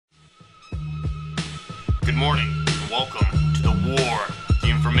Good morning, and welcome to the war, the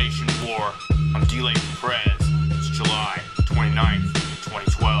information war. I'm DLAKE PREZ. It's July 29th,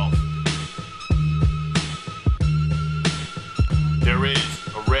 2012. There is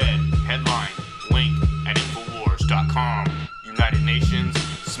a red headline link at Infowars.com. United Nations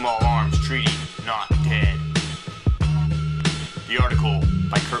Small Arms Treaty Not Dead. The article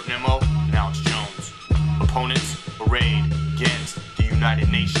by Kurt Nemo and Alex Jones. Opponents arrayed against the United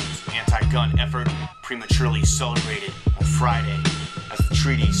Nations anti-gun effort prematurely celebrated on Friday as the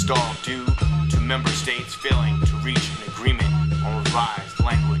treaty stalled due to member states failing to reach an agreement on revised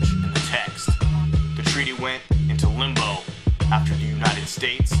language in the text. The treaty went into limbo after the United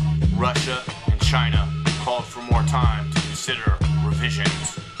States, Russia, and China called for more time to consider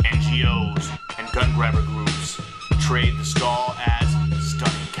revisions. NGOs and gun grabber groups portrayed the stall as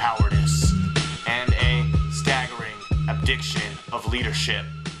stunning cowardice and a staggering abdication of leadership,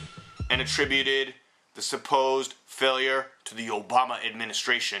 and attributed the supposed failure to the Obama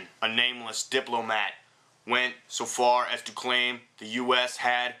administration. A nameless diplomat went so far as to claim the U.S.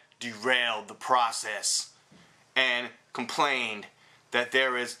 had derailed the process and complained that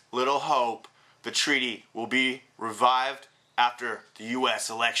there is little hope the treaty will be revived after the U.S.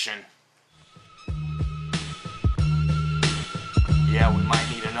 election. Yeah, we might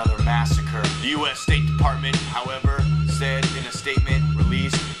need another massacre. The U.S. State Department, however, said in a statement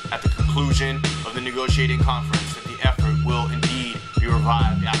released at the conclusion of the negotiating conference that the effort will indeed be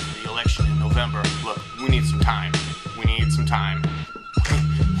revived after the election in November. Look, we need some time. We need some time.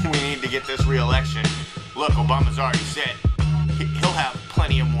 We need to get this re-election. Look, Obama's already said he'll have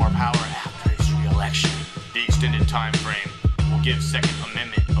plenty of more power after his re-election. The extended time frame will give Second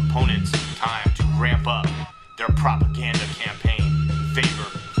Amendment opponents time to ramp up their propaganda campaign in favor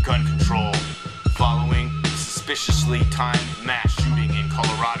of gun control following the suspiciously timed mass shooting in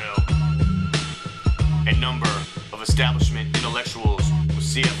Colorado. A number of establishment intellectuals, with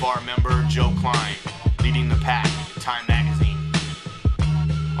CFR member Joe Klein leading the pack in Time magazine,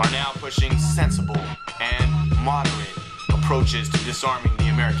 are now pushing sensible and moderate approaches to disarming the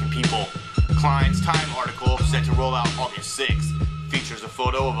American people. Klein's Time article, set to roll out August 6th, features a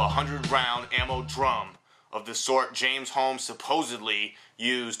photo of a 100-round ammo drum of the sort James Holmes supposedly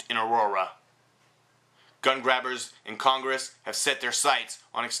used in Aurora. Gun grabbers in Congress have set their sights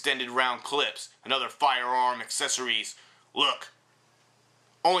on extended round clips and other firearm accessories. Look,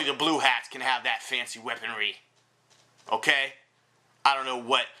 only the blue hats can have that fancy weaponry. Okay? I don't know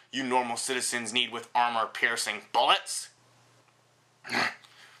what you normal citizens need with armor-piercing bullets.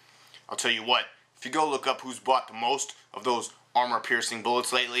 I'll tell you what, if you go look up who's bought the most of those armor-piercing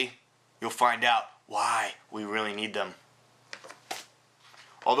bullets lately, you'll find out why we really need them.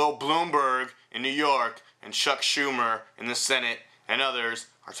 Although Bloomberg in New York and Chuck Schumer in the Senate and others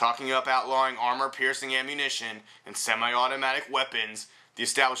are talking up outlawing armor-piercing ammunition and semi-automatic weapons, the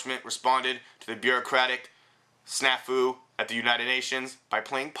establishment responded to the bureaucratic snafu at the United Nations by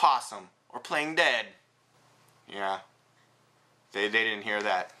playing possum or playing dead. Yeah, they didn't hear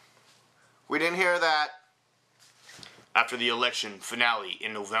that. We didn't hear that. After the election finale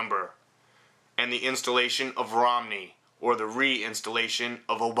in November and the installation of Romney, or the reinstallation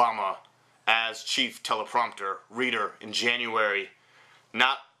of Obama as chief teleprompter reader in January,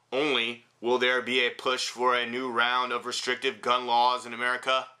 not only will there be a push for a new round of restrictive gun laws in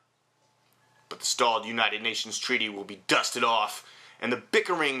America, but the stalled United Nations treaty will be dusted off, and the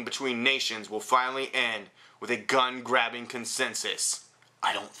bickering between nations will finally end with a gun-grabbing consensus.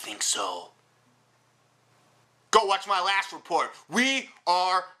 I don't think so. Go watch my last report. We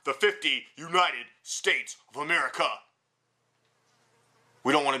are the 50 United States of America.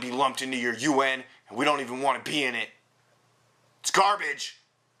 We don't want to be lumped into your UN, and we don't even want to be in it. It's garbage.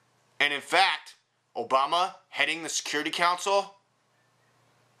 And in fact, Obama heading the Security Council,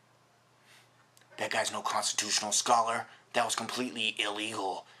 that guy's no constitutional scholar. That was completely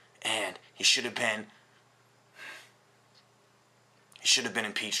illegal, and he should have been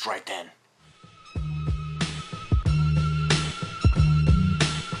impeached right then.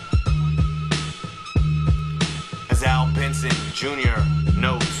 As Al Benson Jr.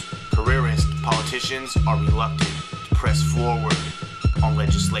 notes, careerist politicians are reluctant to press forward on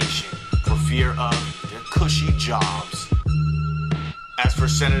legislation for fear of their cushy jobs. As for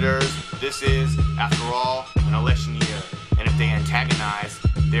senators, this is, after all, an election year, and if they antagonize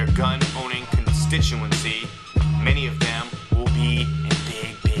their gun-owning constituency, many of them will be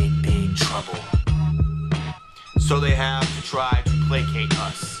in big trouble. So they have to try to placate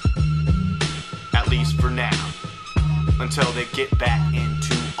us, at least for now, until they get back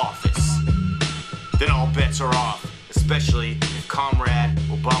into office. Then all bets are off, especially if Comrade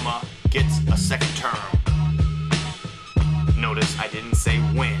Obama gets a second term. Notice I didn't say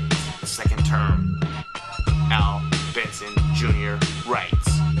wins the second term. Al Benson Jr.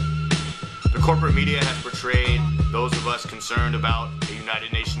 writes, the corporate media has portrayed those of us concerned about a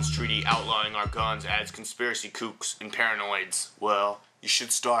United Nations treaty outlawing our guns as conspiracy kooks and paranoids. Well, you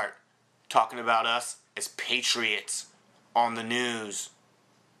should start talking about us as patriots on the news.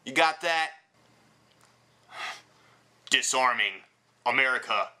 You got that? Disarming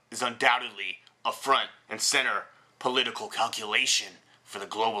America is undoubtedly a front and center political calculation for the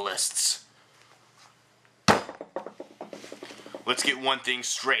globalists. Let's get one thing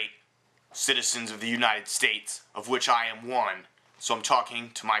straight. Citizens of the United States, of which I am one, so I'm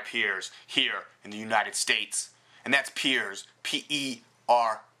talking to my peers here in the United States. And that's peers,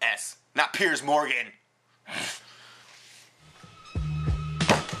 P-E-R-S, not Piers Morgan.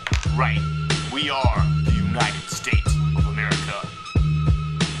 Right, we are the United States of America.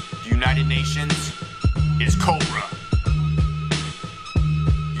 The United Nations is Cobra.